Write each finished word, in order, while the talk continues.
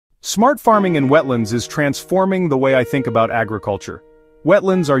Smart farming in wetlands is transforming the way I think about agriculture.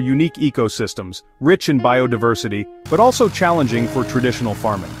 Wetlands are unique ecosystems, rich in biodiversity, but also challenging for traditional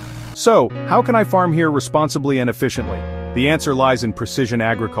farming. So, how can I farm here responsibly and efficiently? The answer lies in precision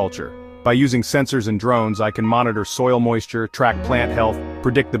agriculture. By using sensors and drones, I can monitor soil moisture, track plant health,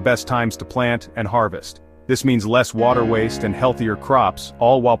 predict the best times to plant and harvest. This means less water waste and healthier crops,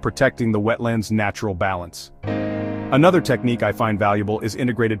 all while protecting the wetland's natural balance. Another technique I find valuable is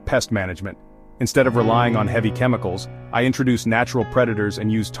integrated pest management. Instead of relying on heavy chemicals, I introduce natural predators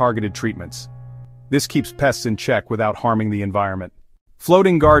and use targeted treatments. This keeps pests in check without harming the environment.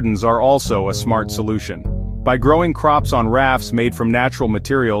 Floating gardens are also a smart solution. By growing crops on rafts made from natural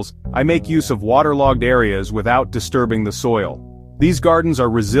materials, I make use of waterlogged areas without disturbing the soil. These gardens are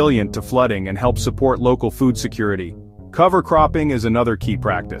resilient to flooding and help support local food security. Cover cropping is another key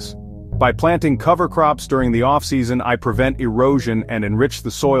practice. By planting cover crops during the off-season, I prevent erosion and enrich the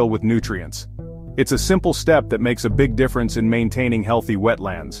soil with nutrients. It's a simple step that makes a big difference in maintaining healthy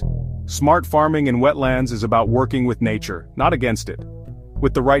wetlands. Smart farming in wetlands is about working with nature, not against it.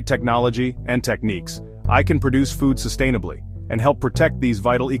 With the right technology and techniques, I can produce food sustainably and help protect these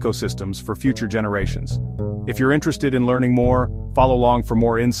vital ecosystems for future generations. If you're interested in learning more, follow along for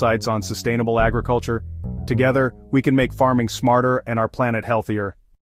more insights on sustainable agriculture. Together, we can make farming smarter and our planet healthier.